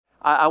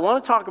I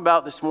want to talk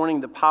about this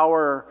morning the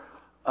power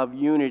of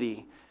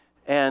unity,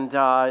 and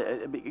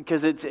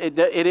because it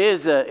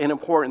is an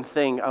important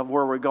thing of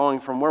where we're going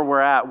from, where we're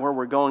at, where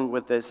we're going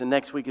with this, and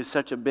next week is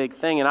such a big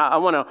thing, and I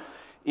want to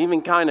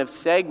even kind of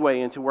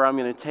segue into where I'm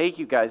going to take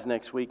you guys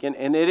next week,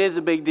 and it is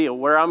a big deal.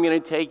 Where I'm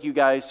going to take you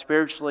guys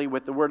spiritually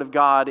with the Word of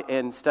God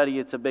and study,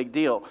 it's a big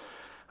deal.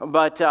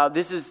 But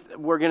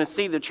we're going to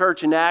see the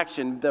church in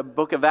action. The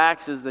book of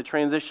Acts is the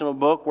transitional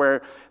book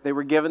where they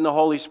were given the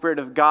Holy Spirit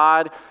of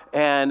God.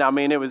 And I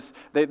mean,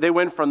 they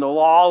went from the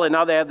law and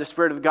now they have the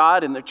Spirit of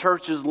God, and the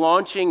church is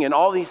launching and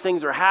all these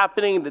things are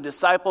happening. The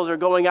disciples are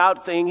going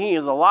out saying He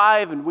is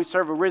alive and we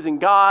serve a risen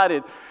God,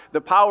 and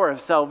the power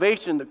of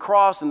salvation, the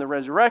cross and the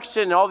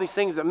resurrection and all these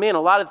things. I mean,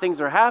 a lot of things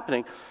are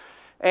happening.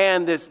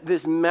 And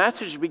this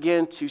message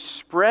began to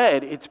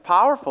spread. It's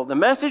powerful. The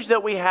message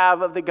that we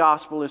have of the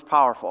gospel is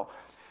powerful.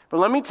 But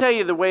let me tell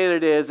you the way that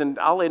it is, and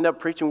I'll end up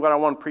preaching what I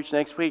want to preach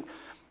next week.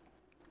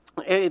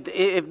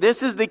 If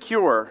this is the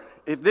cure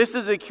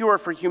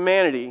for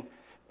humanity,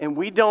 and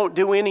we don't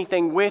do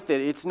anything with it,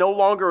 it's no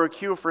longer a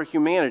cure for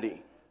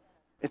humanity.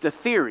 It's a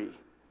theory.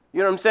 You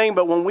know what I'm saying?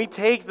 But when we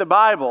take the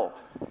Bible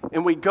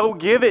and we go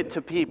give it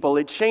to people,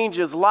 it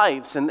changes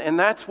lives. And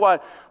that's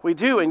what we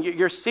do. And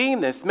you're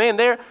seeing this. Man,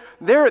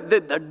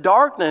 the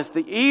darkness,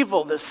 the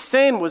evil, the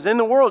sin was in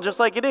the world just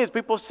like it is.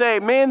 People say,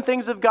 man,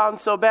 things have gotten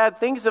so bad.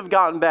 Things have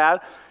gotten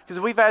bad because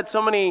we've had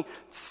so many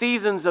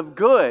seasons of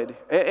good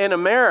in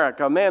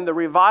America. Man, the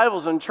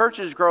revivals and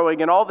churches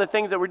growing and all the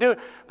things that we're doing.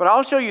 But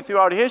I'll show you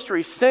throughout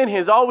history, sin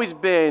has always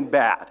been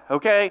bad,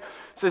 okay?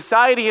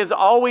 Society has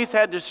always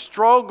had to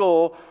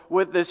struggle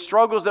with the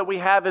struggles that we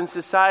have in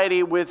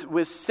society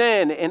with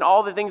sin and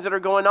all the things that are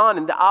going on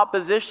and the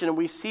opposition. And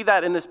we see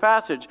that in this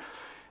passage.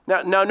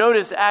 Now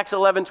notice Acts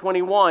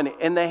 11:21.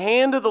 And the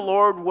hand of the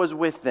Lord was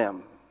with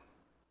them.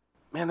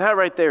 Man, that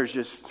right there is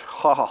just,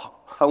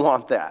 I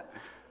want that.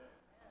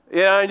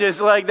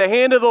 Just like the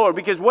hand of the Lord.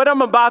 Because what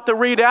I'm about to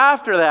read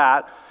after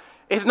that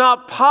is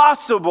not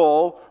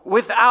possible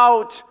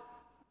without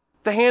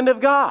the hand of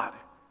God.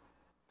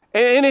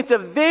 And it's a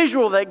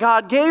visual that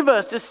God gave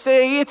us to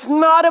say, it's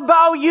not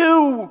about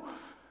you.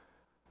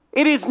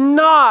 It is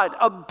not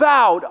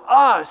about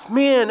us.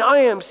 Man,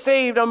 I am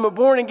saved. I'm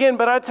born again.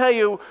 But I tell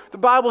you, the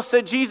Bible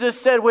said, Jesus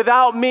said,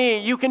 without me,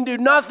 you can do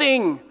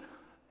nothing.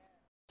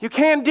 You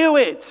can't do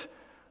it.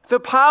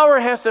 The power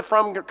has to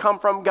come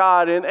from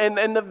God.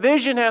 And the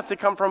vision has to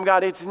come from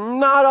God. It's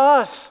not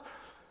us.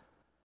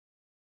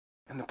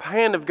 And the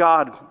hand of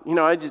God,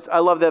 I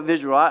love that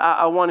visual.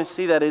 I want to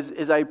see that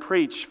as I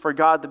preach, for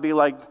God to be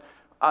like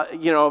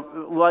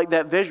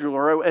that visual,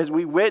 or as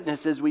we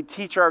witness, as we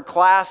teach our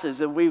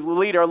classes, as we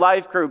lead our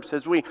life groups,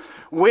 as we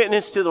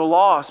witness to the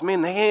lost.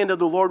 Man, the hand of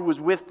the Lord was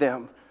with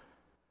them.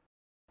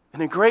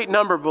 And a great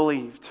number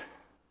believed.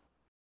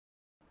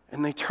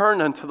 And they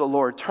turned unto the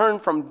Lord,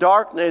 turned from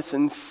darkness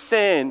and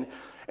sin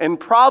and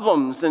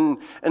problems and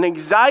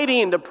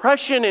anxiety and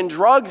depression and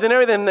drugs and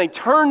everything. And they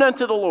turned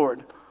unto the Lord.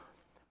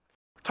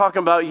 We're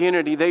talking about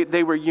unity.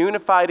 They were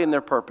unified in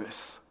their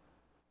purpose.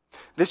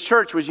 This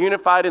church was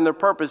unified in their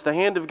purpose. The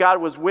hand of God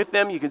was with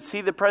them. You could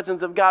see the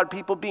presence of God,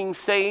 people being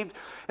saved.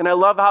 And I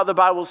love how the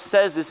Bible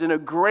says this, and a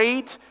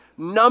great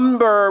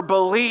number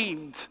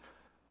believed.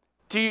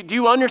 Do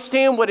you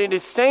understand what it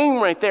is saying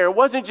right there? It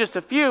wasn't just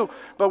a few,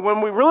 but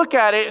when we look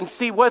at it and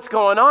see what's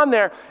going on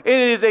there, it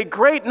is a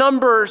great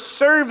number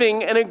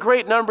serving and a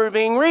great number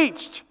being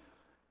reached.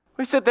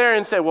 We sit there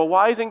and say, well,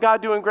 why isn't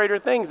God doing greater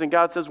things? And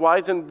God says, why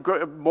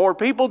isn't more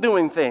people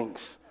doing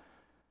things?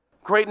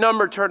 Great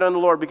number turned on the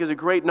Lord because a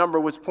great number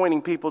was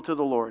pointing people to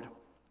the Lord.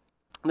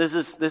 This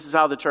is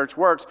how the church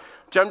works.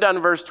 Jump down to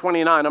verse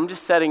 29. I'm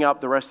just setting up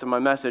the rest of my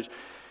message.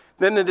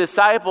 Then the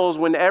disciples,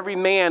 when every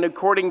man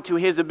according to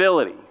his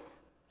ability.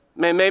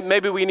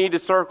 Maybe we need to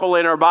circle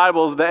in our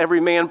Bibles the every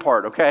man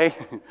part, okay?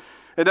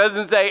 It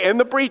doesn't say, and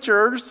the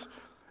preachers,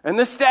 and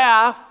the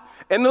staff,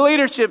 and the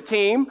leadership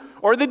team,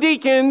 or the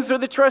deacons, or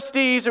the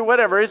trustees, or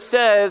whatever. It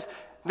says,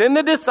 then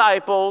the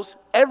disciples,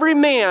 every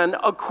man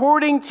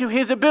according to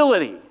his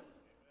ability,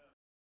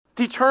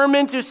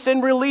 determined to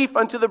send relief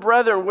unto the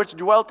brethren which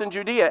dwelt in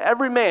Judea.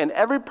 Every man,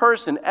 every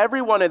person,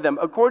 every one of them,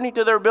 according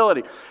to their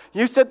ability.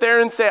 You sit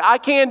there and say, I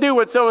can't do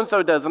what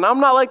so-and-so does, and I'm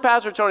not like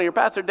Pastor Tony or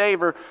Pastor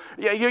Dave, or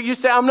you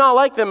say, I'm not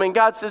like them, and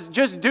God says,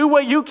 just do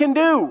what you can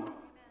do.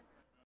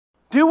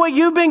 Do what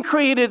you've been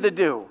created to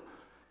do.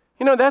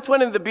 That's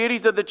one of the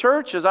beauties of the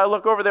church, as I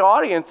look over the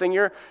audience, and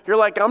you're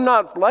like, I'm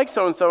not like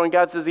so-and-so, and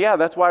God says, yeah,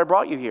 that's why I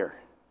brought you here.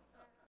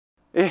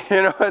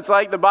 It's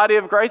like the body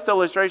of Christ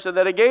illustration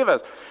that He gave us.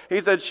 He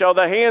said, shall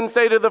the hand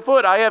say to the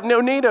foot, I have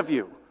no need of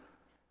you?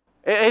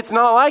 It's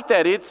not like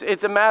that.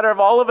 It's a matter of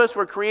all of us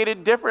were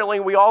created differently.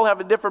 We all have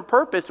a different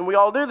purpose, and we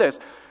all do this.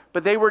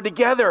 But they were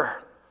together.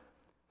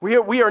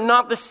 We are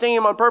not the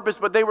same on purpose,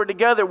 but they were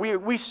together.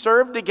 We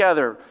serve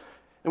together.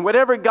 And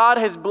whatever God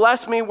has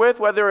blessed me with,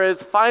 whether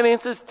it's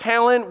finances,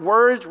 talent,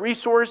 words,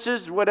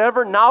 resources,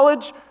 whatever,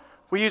 knowledge,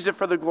 we use it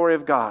for the glory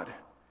of God.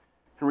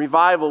 And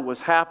revival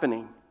was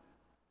happening.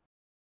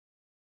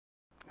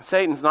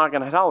 Satan's not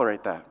going to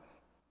tolerate that.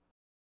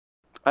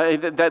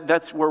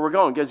 That's where we're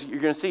going, because you're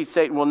going to see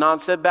Satan will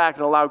not sit back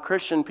and allow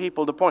Christian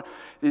people to point.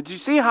 Did you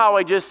see how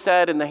I just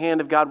said, and the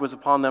hand of God was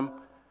upon them?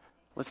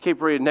 Let's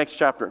keep reading. Next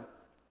chapter.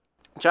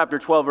 Chapter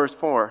 12, verse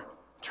 4.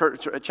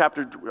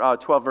 Chapter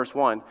 12, verse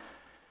 1.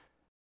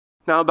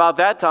 Now about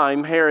that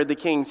time, Herod the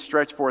king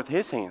stretched forth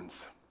his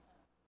hands.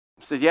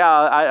 He says, yeah,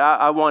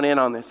 I want in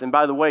on this. And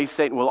by the way,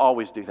 Satan will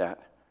always do that.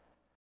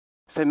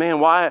 Say, man,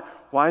 why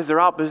is there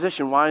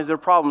opposition? Why is there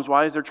problems?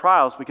 Why is there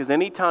trials? Because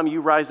anytime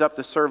you rise up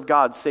to serve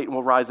God, Satan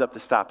will rise up to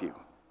stop you.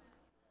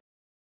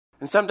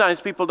 And sometimes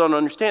people don't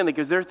understand that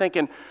because they're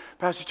thinking,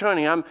 Pastor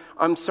Tony,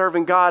 I'm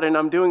serving God and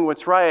I'm doing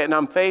what's right and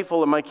I'm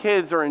faithful and my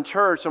kids are in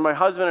church and my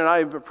husband and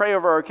I pray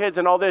over our kids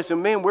and all this.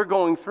 And man, we're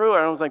going through it.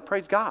 And I was like,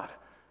 praise God.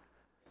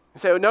 I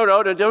say,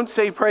 no, don't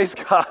say praise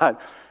God.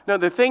 No,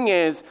 the thing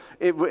is,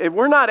 if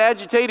we're not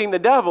agitating the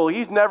devil,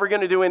 he's never going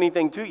to do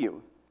anything to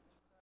you.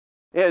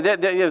 Yeah,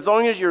 as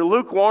long as you're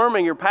lukewarm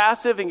and you're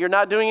passive and you're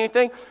not doing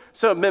anything.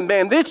 So,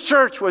 man, this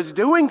church was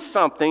doing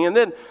something. And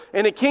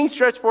the king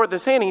stretched forth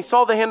his hand. He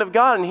saw the hand of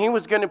God, and he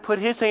was going to put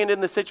his hand in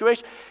the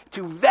situation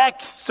to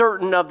vex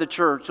certain of the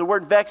church. The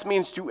word vex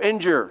means to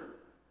injure,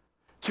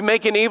 to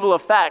make an evil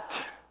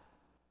effect,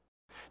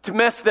 to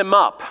mess them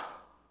up.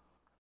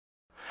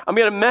 I'm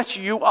going to mess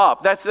you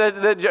up.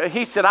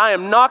 He said, I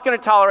am not going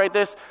to tolerate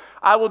this.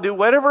 I will do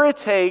whatever it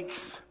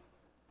takes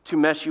to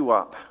mess you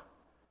up.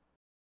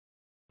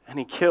 And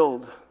he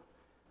killed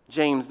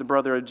James, the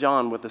brother of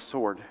John, with a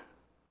sword.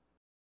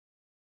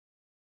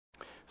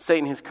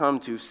 Satan has come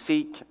to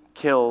seek,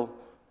 kill,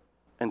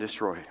 and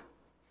destroy.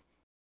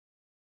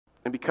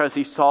 And because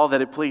he saw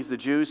that it pleased the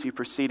Jews, he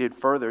proceeded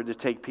further to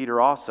take Peter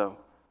also.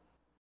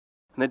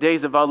 In the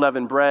days of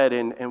unleavened bread,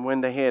 and when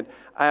they had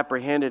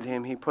apprehended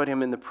him, he put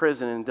him in the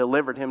prison and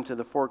delivered him to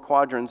the 4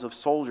 quadrants of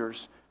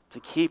soldiers to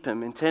keep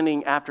him,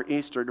 intending after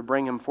Easter to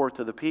bring him forth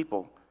to the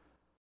people.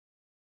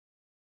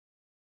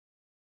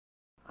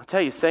 I'll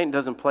tell you, Satan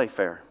doesn't play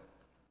fair.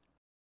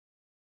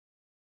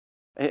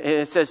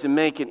 It says to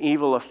make an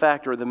evil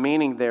effect, or the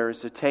meaning there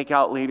is to take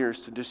out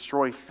leaders, to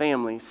destroy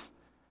families.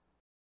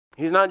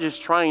 He's not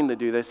just trying to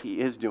do this, he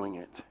is doing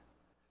it.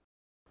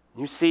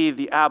 You see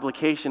the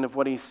application of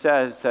what he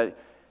says, that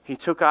he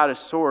took out a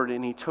sword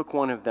and he took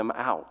one of them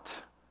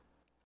out.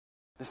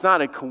 It's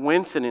not a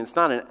coincidence, it's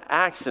not an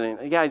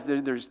accident. Guys,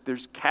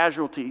 there's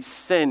casualties.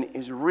 Sin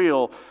is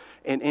real.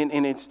 And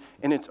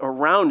it's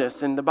around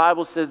us. And the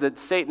Bible says that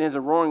Satan is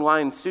a roaring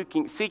lion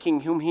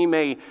seeking whom he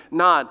may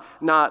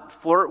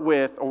not flirt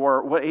with,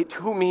 or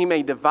whom he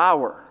may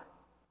devour.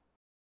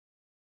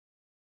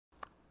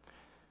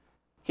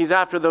 He's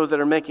after those that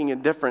are making a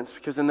difference,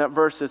 because in that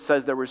verse it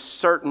says there were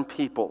certain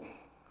people,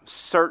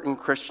 certain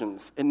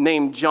Christians. It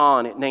named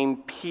John, it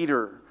named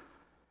Peter.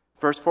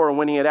 Verse 4, and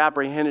when he had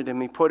apprehended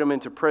him, he put him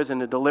into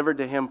prison and delivered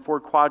to him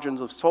 4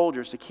 quadrants of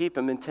soldiers to keep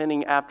him,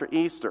 intending after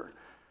Easter.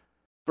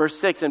 Verse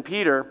 6, and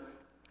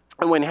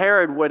when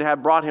Herod would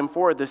have brought him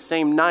forward the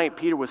same night,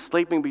 Peter was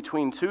sleeping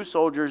between 2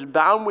 soldiers,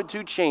 bound with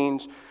 2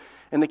 chains,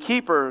 and the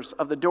keepers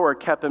of the door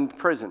kept him in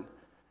prison.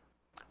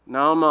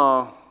 Now I'm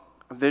a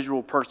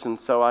visual person,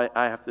 so I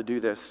have to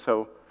do this.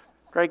 So,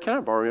 Greg, can I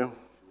borrow you?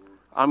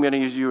 I'm going to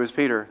use you as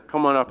Peter.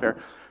 Come on up here.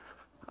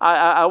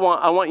 I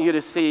want you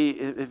to see,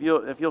 if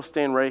you'll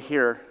stand right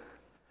here.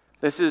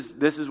 This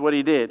is what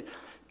he did.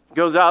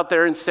 Goes out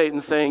there and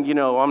Satan's saying,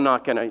 I'm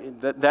not going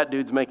to, that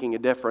dude's making a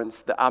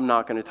difference. I'm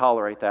not going to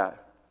tolerate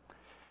that.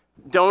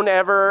 Don't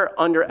ever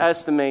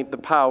underestimate the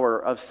power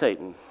of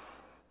Satan.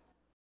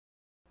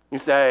 You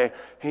say,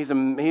 he's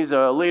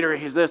a leader,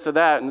 he's this or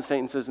that, and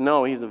Satan says,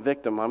 no, he's a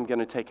victim. I'm going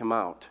to take him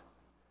out.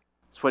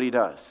 That's what he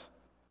does.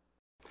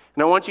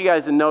 And I want you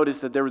guys to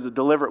notice that there was a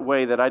deliberate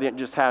way that I didn't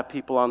just have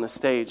people on the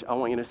stage. I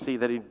want you to see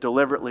that he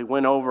deliberately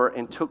went over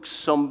and took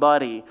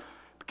somebody,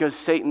 because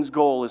Satan's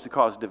goal is to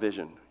cause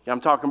division. I'm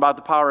talking about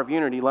the power of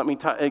unity. Let me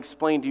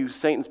explain to you,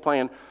 Satan's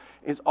plan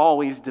is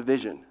always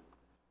division.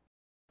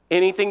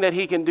 Anything that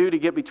he can do to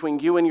get between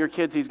you and your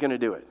kids, he's going to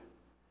do it.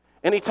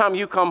 Anytime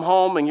you come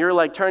home and you're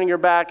like turning your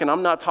back and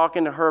I'm not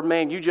talking to her,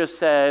 man, you just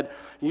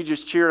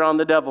cheered on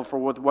the devil for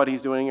what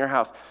he's doing in your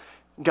house.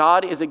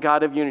 God is a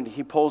God of unity.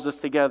 He pulls us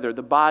together.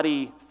 The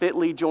body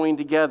fitly joined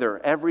together.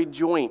 Every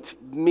joint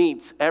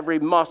meets, every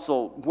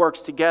muscle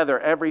works together.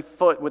 Every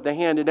foot with the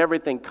hand and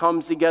everything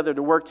comes together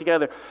to work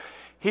together.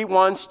 He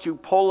wants to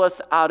pull us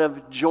out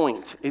of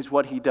joint, is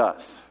what he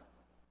does.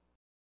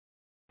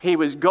 He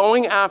was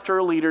going after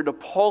a leader to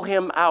pull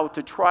him out,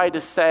 to try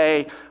to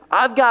say,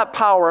 I've got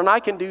power and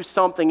I can do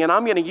something, and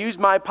I'm going to use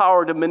my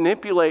power to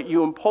manipulate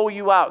you and pull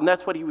you out. And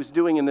that's what he was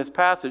doing in this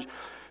passage.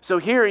 So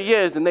here he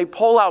is, and they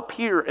pull out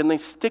Peter and they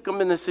stick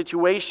him in this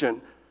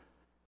situation.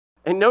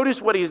 And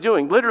notice what he's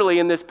doing. Literally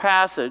in this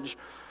passage,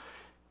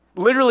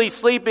 literally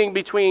sleeping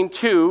between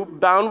 2,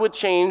 bound with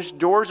chains,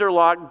 doors are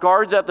locked,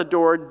 guards at the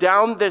door,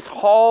 down this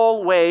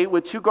hallway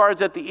with 2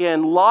 guards at the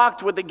end,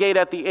 locked with the gate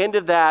at the end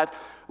of that,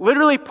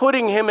 literally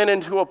putting him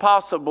into a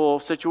possible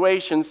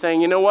situation,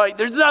 saying, you know what,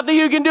 there's nothing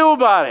you can do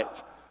about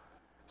it.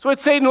 That's what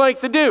Satan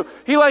likes to do.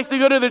 He likes to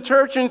go to the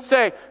church and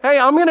say, hey,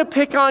 I'm going to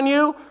pick on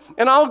you,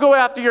 And I'll go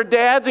after your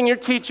dads and your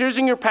teachers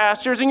and your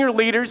pastors and your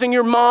leaders and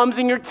your moms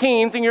and your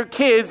teens and your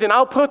kids, and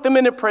I'll put them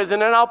into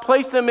prison, and I'll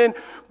place them in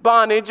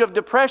bondage of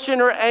depression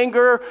or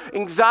anger,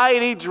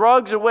 anxiety,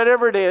 drugs, or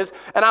whatever it is,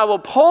 and I will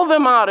pull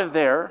them out of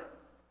there.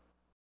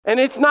 And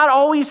it's not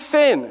always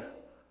sin.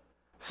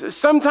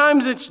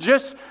 Sometimes it's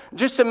just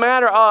a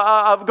matter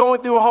of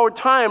going through a hard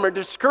time or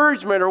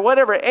discouragement or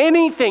whatever.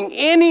 Anything,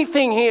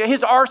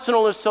 his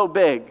arsenal is so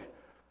big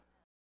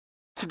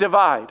to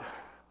divide.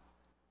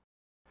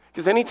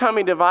 Because anytime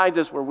he divides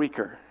us, we're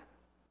weaker.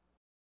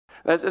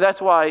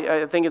 That's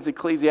why I think it's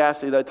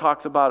Ecclesiastes that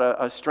talks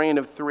about a strand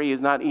of three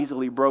is not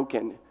easily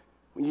broken.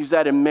 We use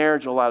that in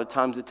marriage a lot of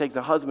times. It takes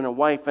a husband and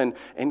wife and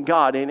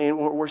God, and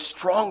we're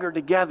stronger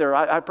together.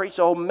 I preached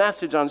a whole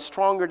message on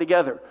stronger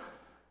together.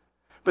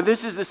 But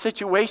this is the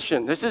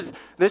situation. This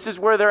is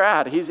where they're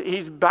at.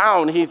 He's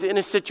bound. He's in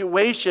a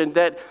situation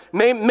that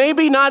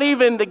maybe not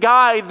even the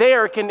guy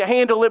there can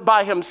handle it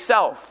by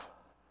himself.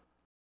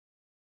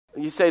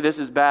 You say this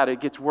is bad,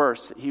 it gets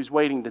worse. He's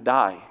waiting to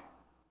die.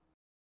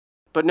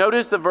 But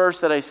notice the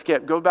verse that I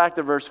skipped. Go back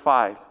to verse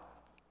 5.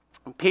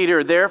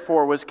 Peter,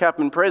 therefore, was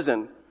kept in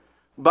prison.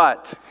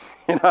 But,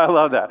 I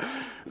love that.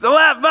 It's a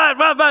laugh,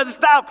 but,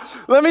 stop.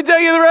 Let me tell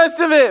you the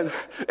rest of it.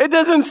 It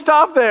doesn't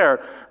stop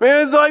there.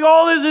 Man, it's like,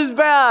 oh, this is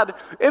bad.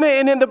 And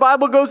then the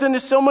Bible goes into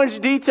so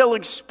much detail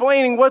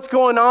explaining what's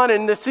going on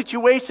in the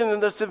situation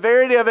and the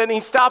severity of it. And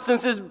he stops and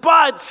says,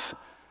 but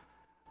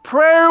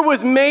prayer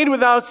was made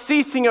without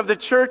ceasing of the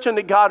church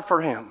unto God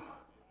for him.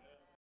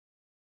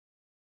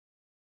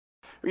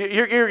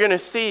 You're going to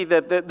see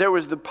that there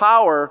was the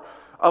power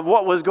of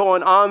what was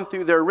going on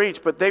through their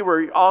reach, but they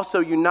were also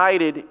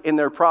united in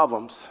their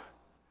problems.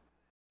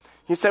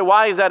 You say,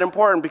 why is that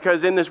important?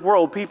 Because in this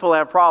world, people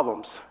have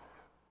problems.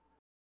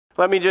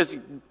 Let me just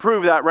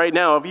prove that right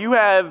now. If you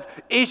have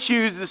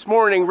issues this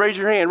morning, raise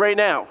your hand right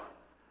now.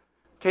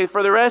 Okay,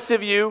 for the rest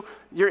of you,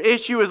 your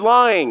issue is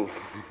lying.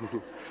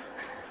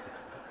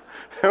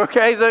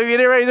 Okay, so you get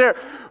it right there.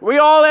 We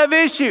all have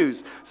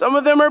issues. Some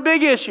of them are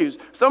big issues.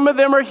 Some of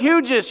them are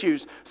huge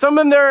issues. Some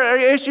of them are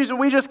issues that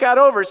we just got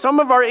over.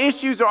 Some of our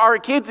issues are our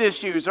kids'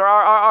 issues or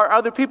our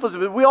other people's.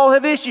 We all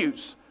have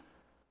issues.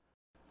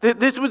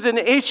 This was an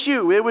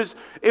issue. It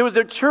was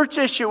a church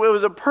issue. It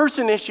was a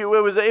person issue.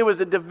 It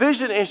was a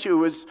division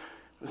issue. It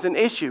was an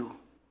issue.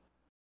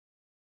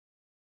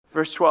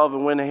 Verse 12,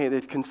 and when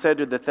they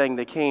considered the thing,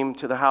 they came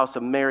to the house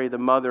of Mary, the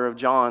mother of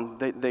John.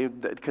 They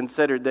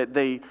considered that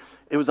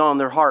it was on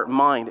their heart and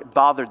mind. It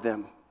bothered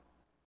them.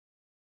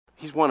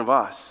 He's one of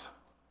us.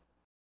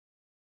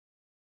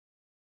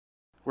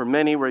 Where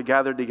many were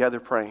gathered together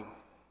praying.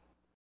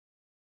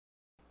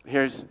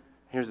 Here's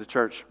the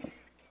church.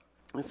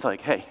 It's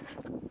like, hey,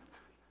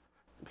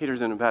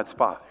 Peter's in a bad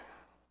spot.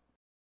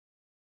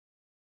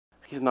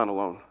 He's not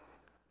alone.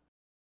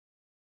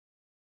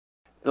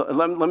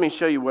 Let me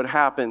show you what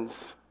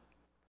happens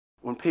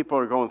when people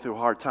are going through a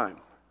hard time.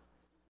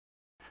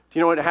 Do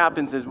you know what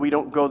happens is we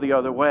don't go the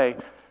other way.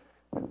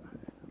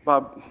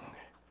 Bob,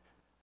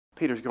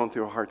 Peter's going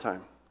through a hard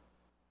time.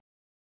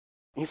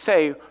 You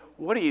say,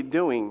 what are you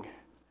doing?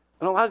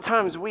 And a lot of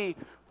times we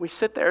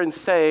sit there and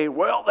say,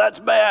 well, that's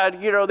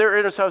bad. They're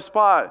in a tough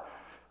spot.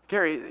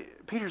 Gary,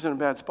 Peter's in a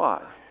bad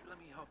spot. Let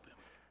me help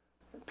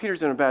him.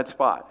 Peter's in a bad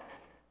spot.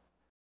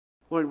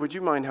 Lord, would you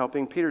mind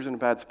helping? Peter's in a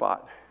bad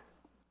spot.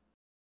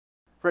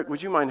 Rick,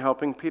 would you mind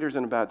helping? Peter's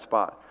in a bad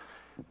spot.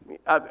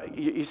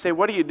 You say,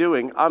 what are you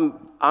doing?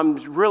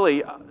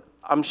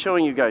 I'm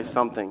showing you guys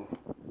something.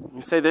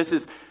 You say,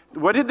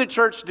 what did the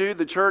church do?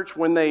 The church,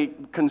 when they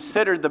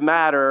considered the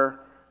matter,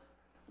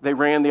 they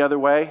ran the other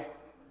way.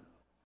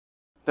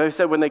 They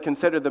said when they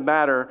considered the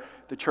matter,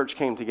 the church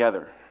came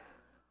together.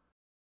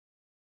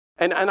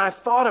 And I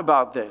thought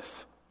about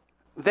this.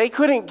 They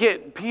couldn't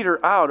get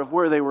Peter out of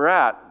where they were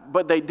at,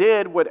 but they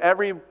did what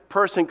every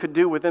person could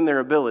do within their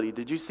ability.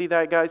 Did you see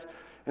that, guys?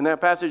 In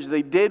that passage,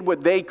 they did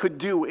what they could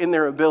do in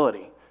their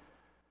ability.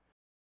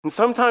 And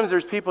sometimes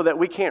there's people that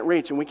we can't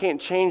reach and we can't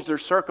change their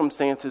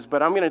circumstances,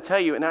 but I'm going to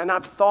tell you, and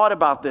I've thought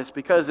about this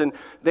and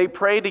they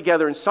prayed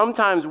together, and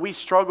sometimes we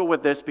struggle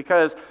with this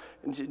because,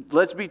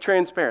 let's be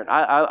transparent.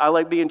 I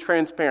like being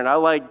transparent. I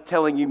like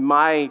telling you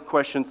my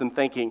questions and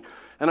thinking.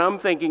 And I'm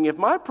thinking, if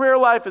my prayer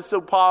life is so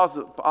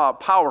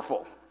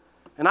powerful,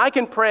 and I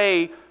can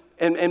pray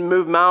and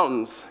move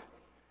mountains,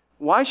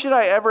 why should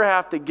I ever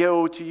have to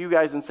go to you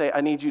guys and say, I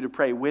need you to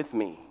pray with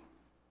me?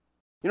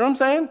 You know what I'm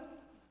saying?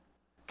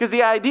 Because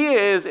the idea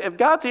is, if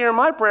God's hearing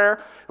my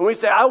prayer, and we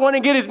say, I want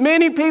to get as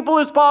many people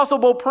as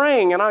possible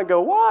praying, and I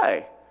go,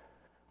 why?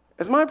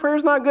 Is my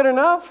prayers not good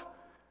enough?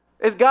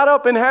 Is God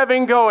up in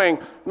heaven going,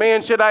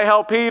 man, should I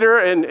help Peter?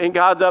 And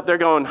God's up there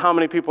going, how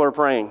many people are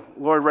praying?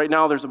 Lord, right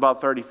now there's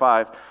about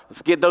 35.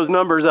 Let's get those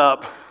numbers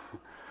up.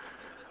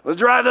 Let's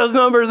drive those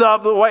numbers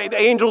up. The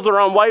angels are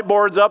on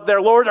whiteboards up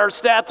there. Lord, our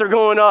stats are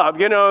going up.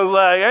 It's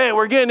like, hey,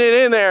 we're getting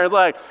it in there. It's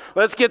like,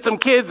 let's get some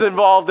kids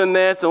involved in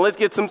this, and let's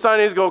get some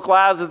Sunday school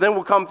classes. Then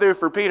we'll come through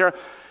for Peter.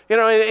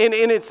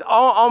 And it's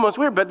almost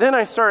weird. But then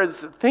I started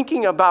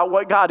thinking about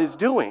what God is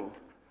doing.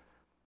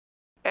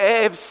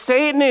 If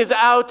Satan is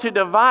out to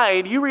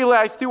divide, you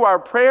realize through our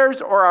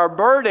prayers or our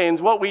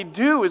burdens, what we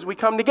do is we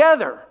come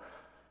together.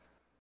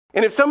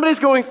 And if somebody's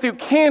going through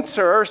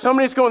cancer, or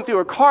somebody's going through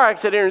a car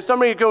accident, or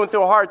somebody's going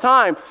through a hard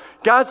time,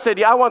 God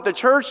said, I want the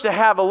church to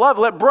have a love.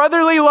 Let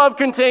brotherly love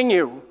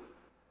continue.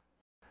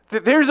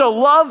 There's a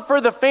love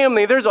for the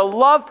family. There's a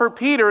love for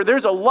Peter.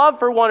 There's a love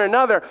for one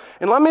another.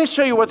 And let me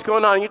show you what's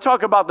going on. You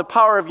talk about the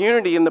power of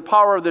unity and the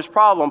power of this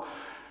problem.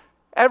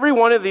 Every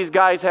one of these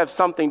guys have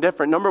something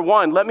different. Number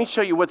one, let me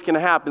show you what's going to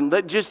happen.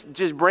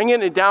 Just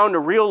bringing it down to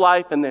real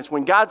life in this.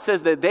 When God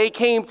says that they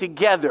came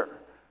together,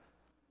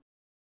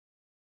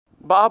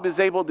 Bob is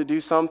able to do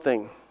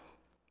something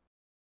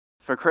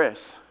for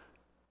Chris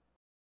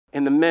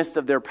in the midst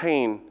of their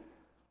pain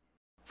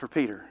for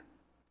Peter,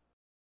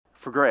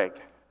 for Greg.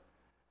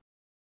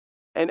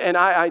 And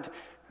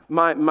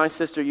my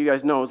sister, you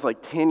guys know, it was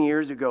like 10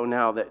 years ago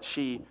now that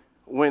she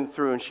went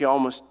through and she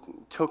almost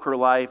took her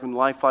life and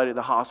life flighted to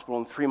the hospital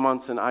and 3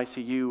 months in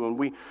ICU.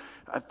 And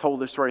I've told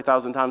this story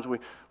 1,000 times.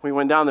 We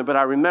went down there, but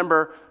I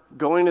remember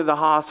going to the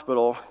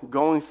hospital,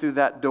 going through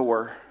that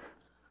door,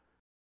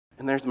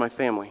 and there's my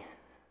family.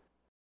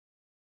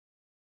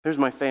 There's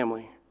my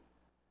family.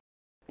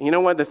 And you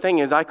know what the thing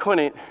is? I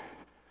couldn't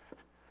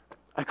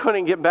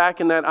get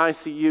back in that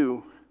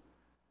ICU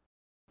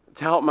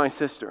to help my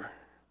sister.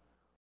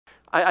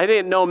 I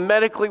didn't know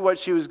medically what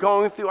she was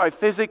going through. I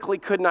physically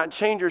could not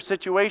change her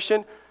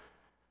situation.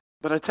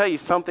 But I tell you,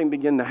 something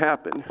began to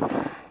happen.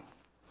 And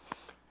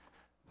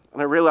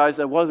I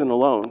realized I wasn't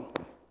alone.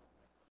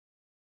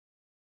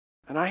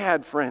 And I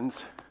had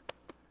friends.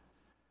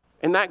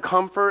 And that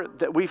comfort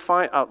that we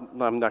find,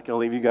 I'm not going to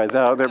leave you guys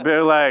out.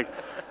 They're like,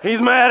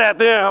 he's mad at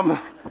them.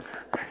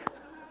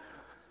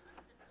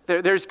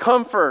 There's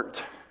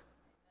comfort.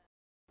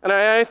 And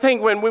I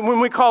think when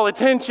we call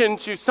attention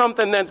to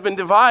something that's been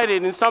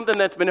divided and something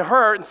that's been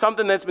hurt and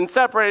something that's been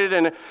separated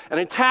and an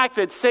attack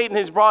that Satan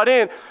has brought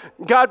in,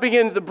 God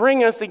begins to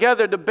bring us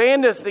together, to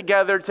band us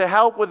together to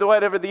help with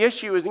whatever the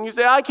issue is. And you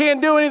say, I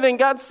can't do anything.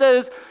 God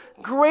says,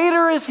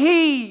 greater is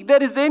He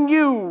that is in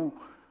you.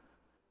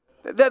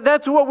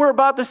 That's what we're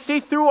about to see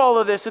through all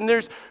of this. And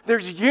there's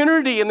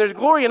unity and there's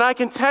glory. And I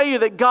can tell you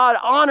that God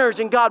honors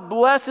and God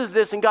blesses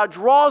this and God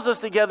draws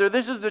us together.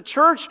 This is the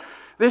church.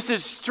 This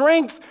is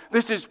strength.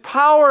 This is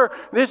power.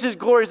 This is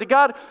glory to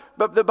God.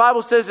 But the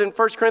Bible says in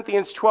 1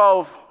 Corinthians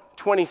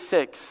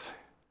 12:26,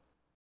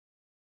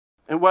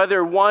 and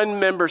whether one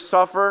member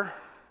suffer,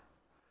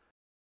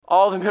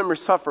 all the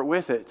members suffer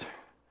with it.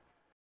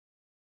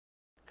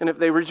 And if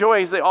they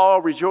rejoice, they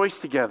all rejoice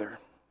together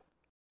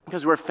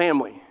because we're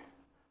family.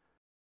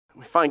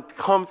 We find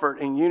comfort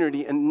and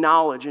unity and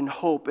knowledge and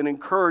hope and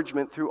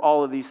encouragement through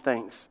all of these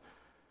things.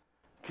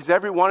 Because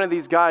every one of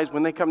these guys,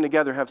 when they come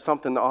together, have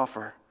something to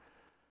offer.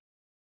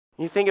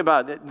 You think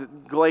about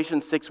it,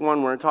 Galatians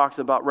 6:1, where it talks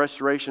about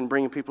restoration,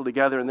 bringing people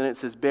together, and then it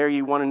says, bear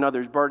ye one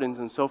another's burdens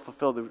and so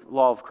fulfill the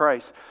law of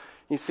Christ.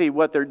 You see,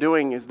 what they're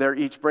doing is they're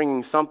each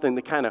bringing something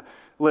to kind of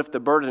lift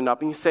the burden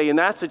up. And you say, in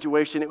that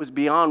situation, it was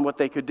beyond what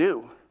they could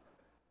do.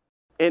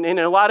 And in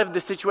a lot of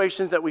the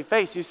situations that we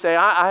face, you say,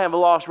 I have a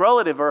lost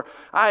relative, or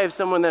I have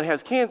someone that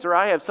has cancer, or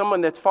I have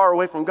someone that's far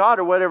away from God,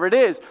 or whatever it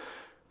is.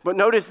 But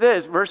notice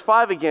this, verse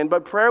 5 again,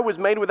 but prayer was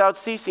made without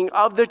ceasing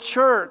of the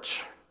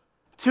church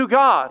to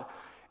God.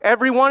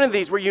 Every one of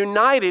these were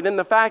united in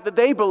the fact that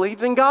they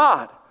believed in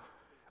God.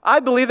 I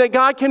believe that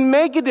God can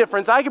make a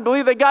difference. I can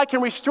believe that God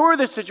can restore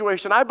this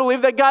situation. I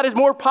believe that God is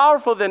more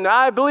powerful than that.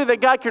 I believe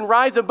that God can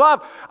rise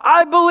above.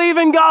 I believe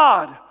in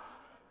God.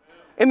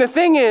 And the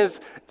thing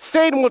is,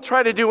 Satan will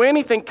try to do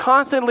anything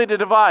constantly to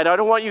divide. I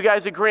don't want you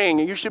guys agreeing.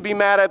 You should be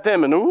mad at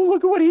them. And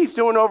look at what he's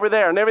doing over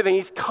there and everything.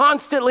 He's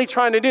constantly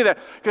trying to do that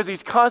because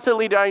he's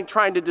constantly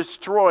trying to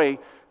destroy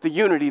the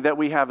unity that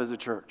we have as a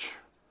church.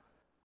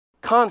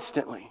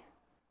 Constantly.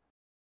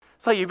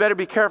 So you better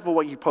be careful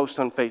what you post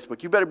on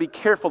Facebook. You better be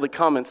careful the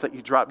comments that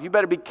you drop. You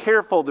better be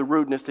careful the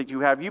rudeness that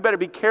you have. You better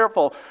be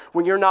careful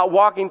when you're not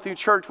walking through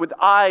church with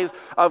eyes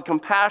of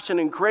compassion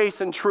and grace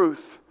and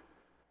truth.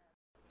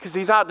 Because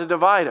he's out to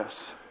divide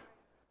us.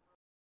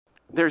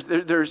 There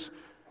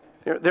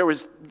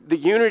was the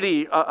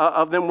unity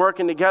of them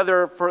working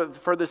together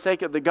for the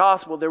sake of the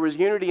gospel. There was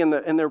unity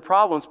in their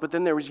problems, but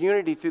then there was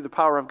unity through the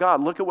power of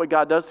God. Look at what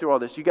God does through all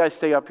this. You guys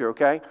stay up here,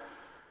 okay?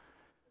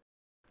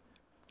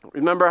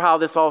 Remember how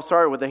this all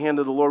started with the hand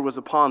of the Lord was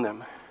upon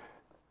them.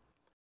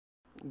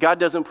 God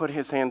doesn't put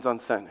his hands on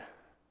sin.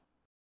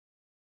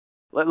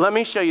 Let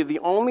me show you the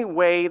only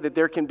way that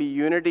there can be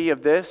unity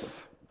of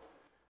this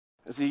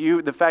is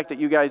the fact that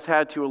you guys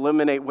had to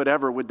eliminate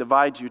whatever would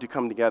divide you to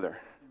come together.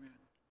 Amen.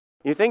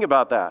 You think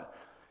about that.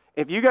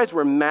 If you guys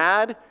were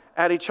mad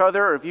at each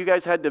other, or if you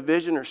guys had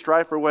division or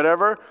strife or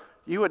whatever,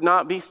 you would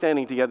not be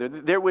standing together.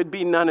 There would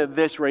be none of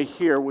this right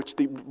here, which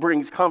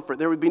brings comfort.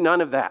 There would be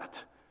none of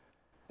that.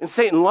 And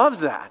Satan loves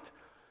that.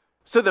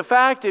 So the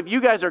fact if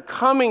you guys are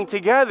coming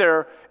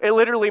together, it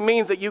literally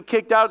means that you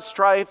kicked out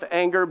strife,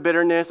 anger,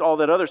 bitterness, all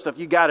that other stuff.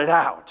 You got it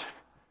out.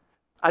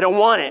 I don't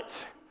want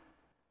it.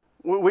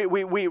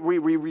 We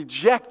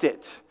reject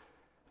it.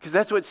 Because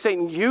that's what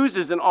Satan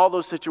uses in all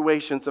those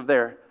situations of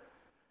there.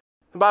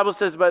 The Bible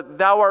says, but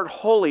thou art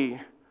holy,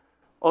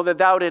 oh, that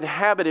thou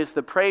inhabitest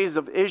the praise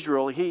of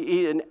Israel.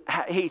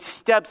 He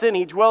steps in,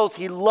 he dwells,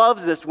 he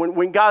loves this.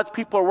 When God's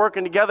people are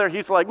working together,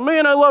 he's like,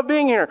 man, I love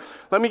being here.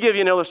 Let me give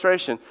you an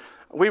illustration.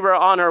 We were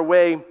on our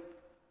way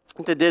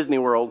to Disney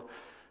World.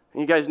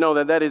 And you guys know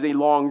that is a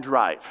long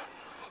drive.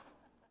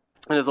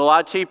 And it's a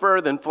lot cheaper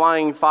than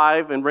flying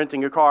 5 and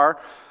renting a car,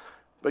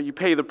 but you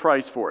pay the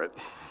price for it.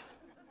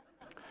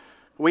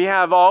 We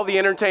have all the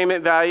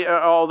entertainment value,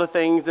 all the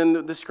things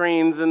and the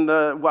screens and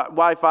the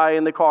Wi-Fi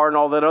in the car and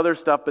all that other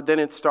stuff, but then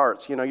it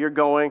starts. You're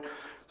going,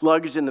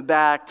 luggage in the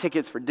back,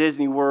 tickets for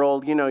Disney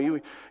World,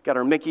 you got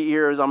our Mickey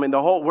ears.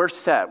 We're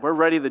set. We're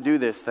ready to do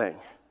this thing.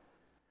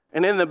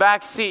 And in the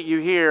back seat, you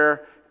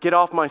hear, get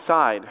off my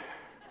side.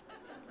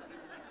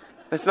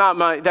 That's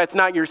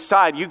not your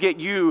side. You get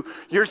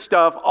your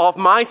stuff off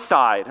my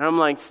side. And I'm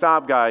like,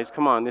 stop, guys.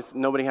 Come on.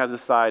 Nobody has a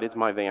side. It's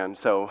my van.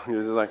 So he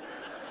was like,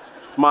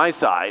 it's my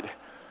side.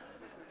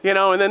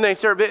 And then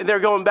they're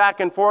going back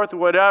and forth or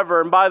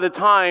whatever. And by the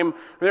time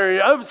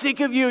I'm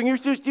sick of you and you're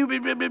so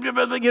stupid,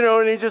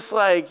 and he's just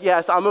like,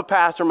 yes, I'm a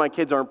pastor. My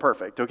kids aren't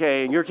perfect.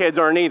 Okay. And your kids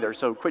aren't either.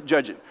 So quit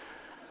judging.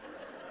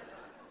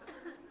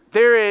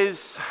 There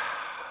is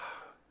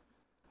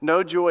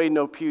no joy,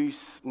 no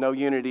peace, no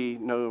unity,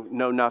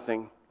 no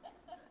nothing.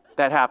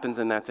 That happens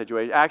in that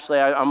situation. Actually,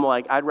 I'm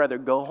like, I'd rather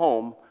go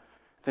home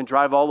than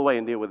drive all the way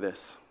and deal with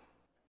this.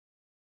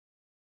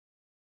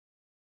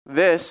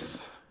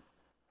 This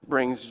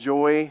brings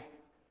joy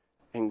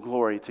and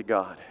glory to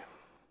God.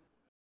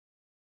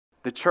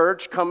 The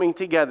church coming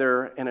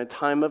together in a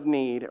time of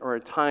need or a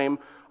time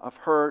of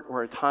hurt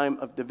or a time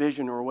of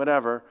division or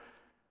whatever,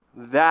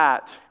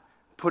 that,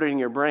 put it in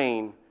your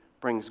brain,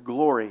 brings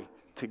glory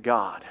to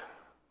God.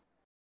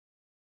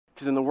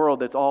 Because in the world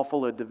that's all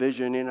full of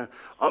division,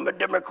 I'm a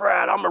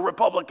Democrat, I'm a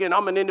Republican,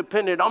 I'm an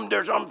independent, I'm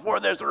this, I'm for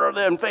this, or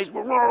that, and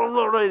Facebook,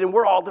 and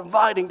we're all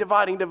dividing.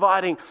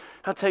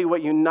 I'll tell you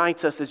what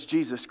unites us is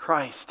Jesus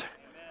Christ.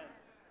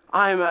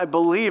 I'm a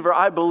believer.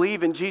 I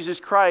believe in Jesus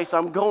Christ.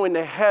 I'm going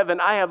to heaven.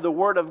 I have the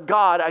Word of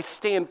God. I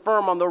stand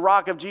firm on the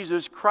rock of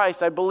Jesus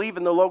Christ. I believe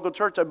in the local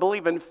church. I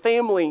believe in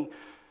family.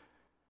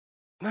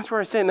 And that's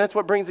where I'm saying that's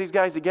what brings these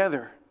guys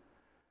together.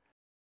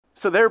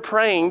 So they're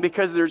praying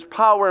because there's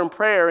power in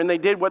prayer, and they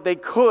did what they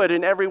could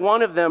in every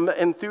one of them.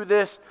 And through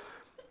this,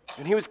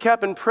 and he was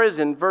kept in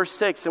prison, verse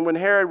 6, and when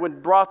Herod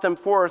had brought them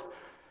forth,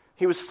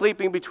 he was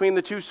sleeping between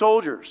the 2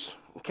 soldiers.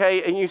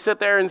 Okay, and you sit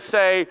there and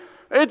say,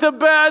 it's a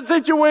bad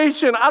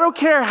situation. I don't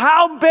care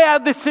how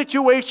bad the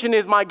situation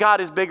is, my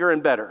God is bigger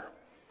and better.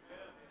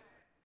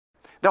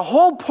 The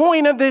whole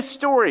point of this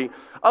story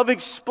of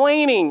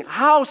explaining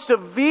how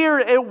severe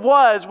it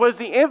was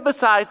to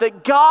emphasize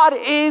that God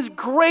is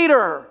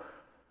greater.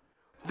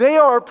 They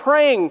are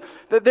praying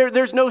that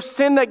there's no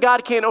sin that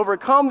God can't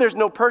overcome. There's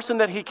no person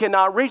that he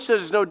cannot reach.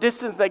 There's no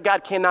distance that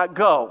God cannot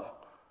go.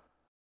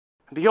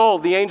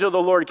 Behold, the angel of the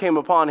Lord came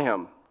upon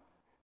him.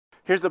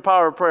 Here's the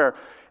power of prayer.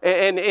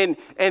 And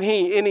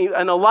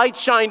a light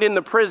shined in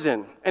the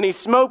prison. And he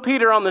smote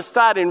Peter on the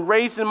side and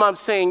raised him up,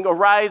 saying,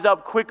 arise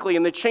up quickly.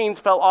 And the chains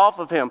fell off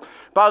of him.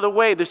 By the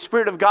way, the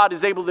Spirit of God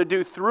is able to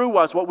do through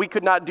us what we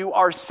could not do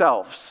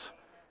ourselves.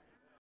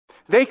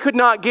 They could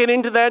not get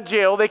into that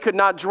jail. They could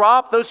not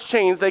drop those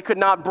chains. They could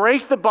not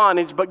break the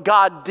bondage, but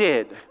God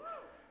did.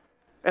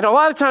 And a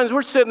lot of times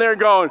we're sitting there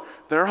going,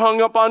 they're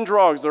hung up on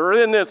drugs. They're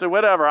in this or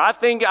whatever. I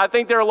think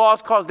they're a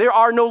lost cause. There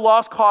are no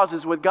lost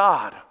causes with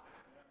God.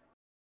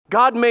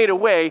 God made a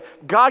way.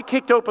 God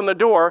kicked open the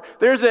door.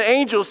 There's an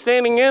angel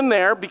standing in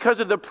there because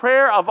of the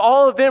prayer of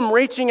all of them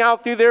reaching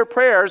out through their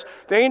prayers.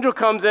 The angel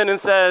comes in and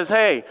says,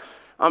 hey,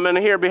 I'm in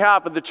here on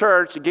behalf of the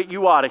church to get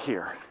you out of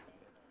here.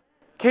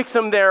 Kicks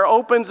him there,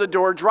 opens the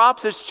door,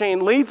 drops his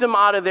chain, leads him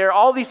out of there.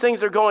 All these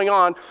things are going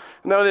on.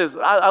 Know this.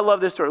 I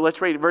love this story.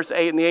 Let's read it. Verse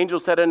 8. And the angel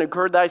said, and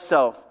gird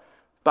thyself,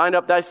 bind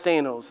up thy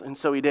sandals. And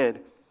so he did.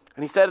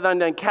 And he said unto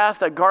them,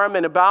 cast thy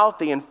garment about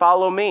thee and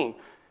follow me.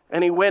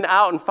 And he went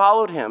out and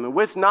followed him, and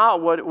wist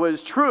not what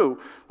was true,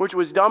 which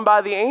was done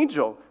by the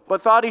angel,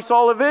 but thought he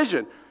saw a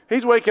vision.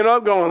 He's waking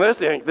up going,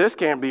 this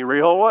can't be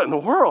real. What in the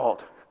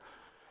world?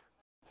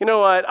 You know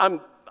what?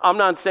 I'm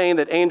not saying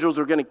that angels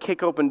are going to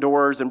kick open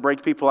doors and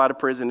break people out of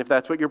prison. If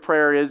that's what your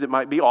prayer is, it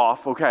might be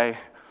off, okay?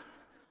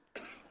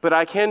 But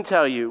I can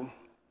tell you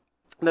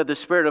that the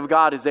Spirit of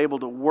God is able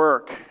to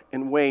work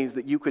in ways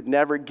that you could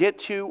never get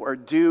to or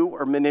do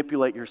or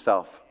manipulate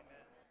yourself.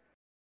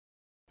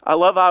 I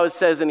love how it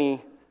says, and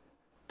he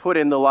put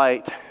in the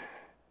light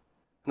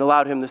and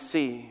allowed him to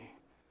see.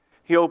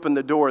 He opened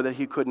the door that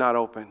he could not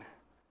open.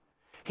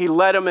 He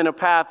led him in a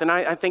path, and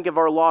I think of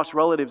our lost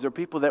relatives or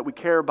people that we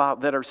care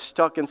about that are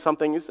stuck in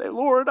something. You say,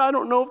 Lord, I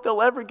don't know if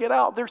they'll ever get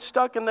out. They're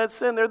stuck in that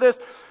sin. They're this.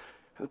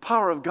 And the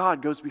power of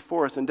God goes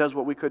before us and does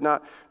what we could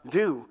not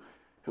do.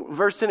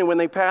 Verse 10, when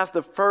they passed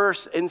the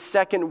first and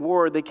second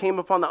ward, they came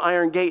upon the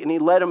iron gate, and he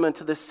led them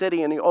into the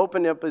city, and he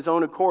opened up his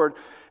own accord.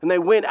 And they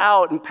went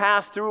out and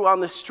passed through on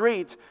the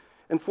street.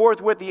 And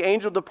forthwith the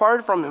angel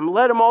departed from him,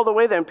 led him all the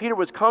way. Then Peter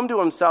was come to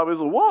himself. He was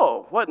like,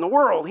 whoa, what in the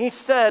world? He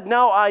said,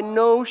 now I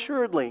know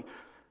assuredly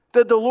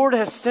that the Lord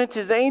has sent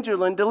his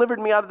angel and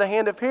delivered me out of the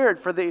hand of Herod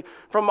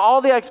from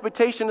all the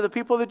expectation of the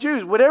people of the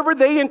Jews. Whatever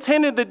they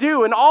intended to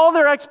do and all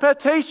their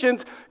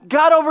expectations,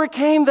 God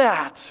overcame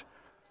that.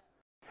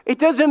 It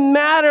doesn't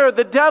matter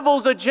the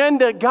devil's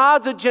agenda,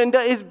 God's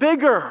agenda is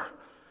bigger.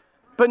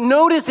 But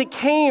notice it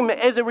came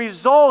as a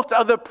result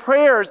of the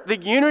prayers, the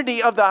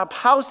unity of the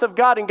house of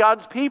God and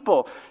God's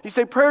people. You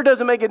say prayer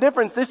doesn't make a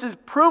difference. This is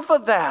proof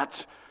of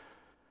that.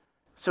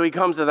 So he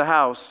comes to the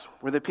house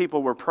where the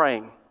people were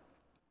praying.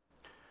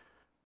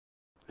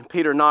 And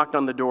Peter knocked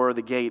on the door of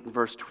the gate in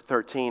verse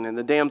 13. And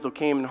the damsel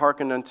came and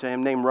hearkened unto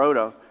him named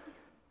Rhoda,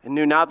 and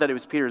knew not that it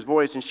was Peter's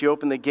voice. And she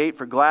opened the gate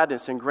for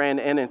gladness and ran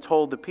in and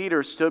told that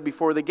Peter stood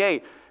before the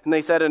gate. And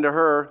they said unto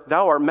her,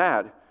 thou art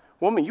mad.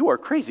 Woman, you are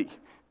crazy.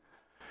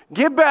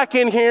 Get back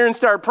in here and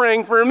start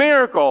praying for a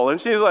miracle. And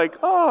she's like,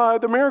 oh,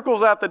 the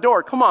miracle's at the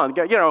door. Come on,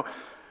 you know.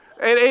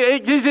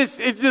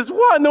 It's just,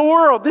 what in the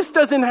world? This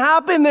doesn't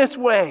happen this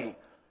way.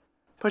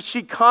 But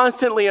she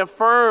constantly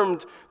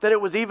affirmed that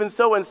it was even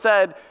so and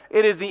said,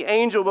 it is the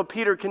angel. But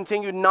Peter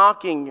continued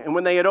knocking. And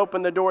when they had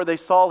opened the door, they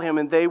saw him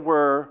and they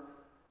were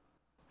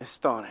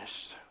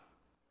astonished.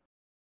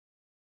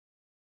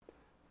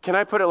 Can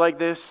I put it like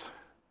this?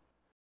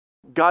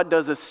 God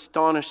does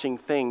astonishing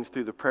things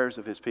through the prayers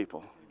of his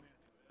people.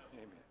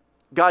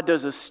 God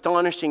does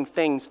astonishing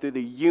things through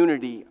the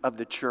unity of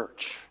the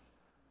church.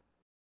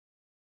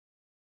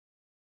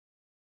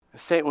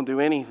 Satan will do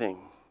anything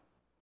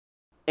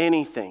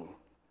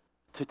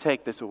to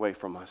take this away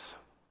from us.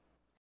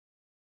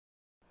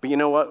 But you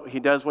know what he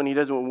does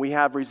when we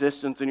have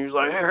resistance and he's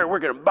like, hey, we're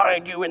going to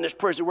bind you in this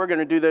prison, we're going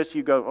to do this.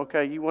 You go,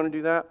 okay, you want to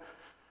do that?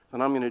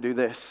 Then I'm going to do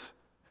this.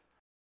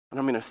 And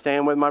I'm going to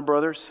stand with my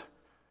brothers.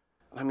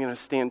 I'm going to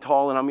stand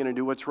tall and I'm going to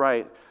do what's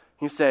right.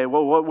 You say,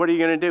 well, what are you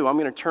going to do? I'm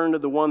going to turn to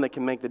the one that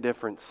can make the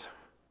difference.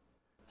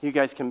 You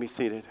guys can be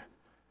seated.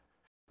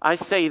 I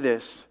say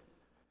this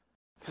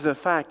because the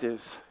fact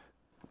is,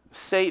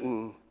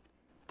 Satan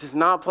does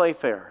not play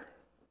fair.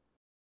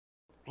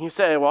 You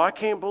say, well, I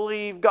can't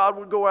believe God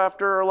would go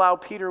after or allow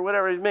Peter or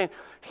whatever. Man,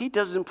 he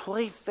doesn't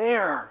play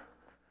fair.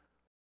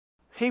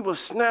 He will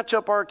snatch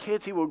up our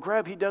kids. He will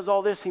grab. He does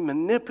all this. He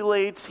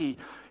manipulates. He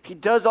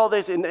does all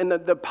this. And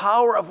the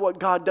power of what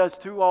God does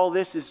through all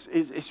this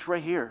is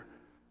right here.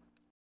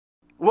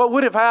 What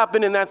would have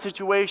happened in that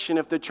situation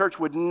if the church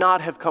would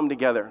not have come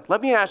together?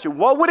 Let me ask you,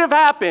 what would have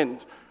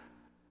happened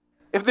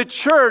if the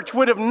church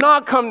would have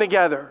not come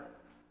together?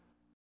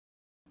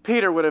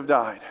 Peter would have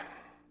died.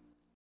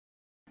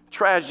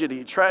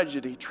 Tragedy,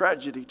 tragedy,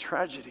 tragedy,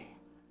 tragedy.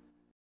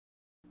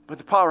 But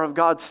the power of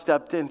God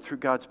stepped in through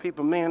God's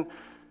people. Man,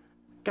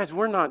 guys,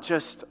 we're not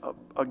just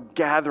a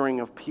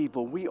gathering of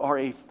people. We are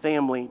a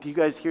family. Do you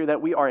guys hear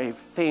that? We are a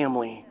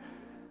family.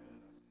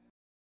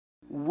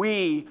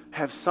 We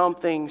have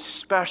something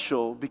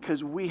special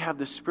because we have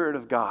the Spirit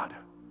of God.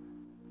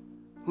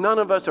 None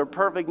of us are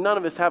perfect. None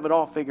of us have it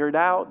all figured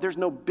out. There's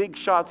no big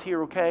shots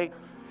here, okay?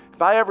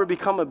 If I ever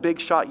become a big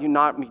shot, you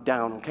knock me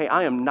down, okay?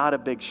 I am not a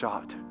big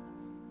shot.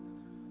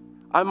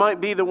 I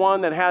might be the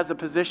one that has a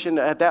position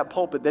at that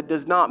pulpit that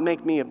does not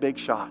make me a big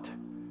shot.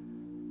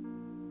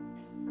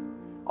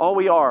 All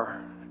we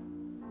are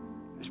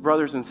is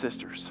brothers and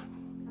sisters.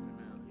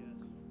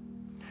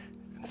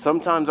 And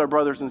sometimes our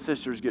brothers and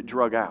sisters get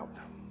drug out.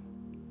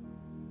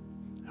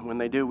 And when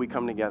they do, we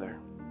come together.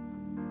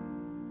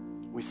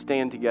 We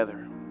stand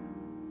together.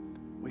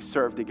 We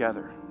serve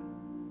together.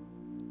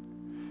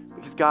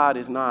 Because God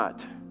is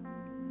not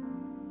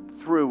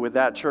through with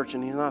that church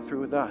and he's not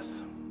through with us.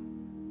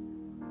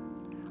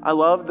 I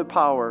love the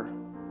power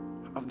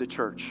of the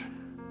church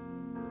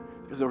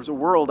because there's a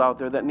world out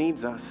there that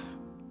needs us.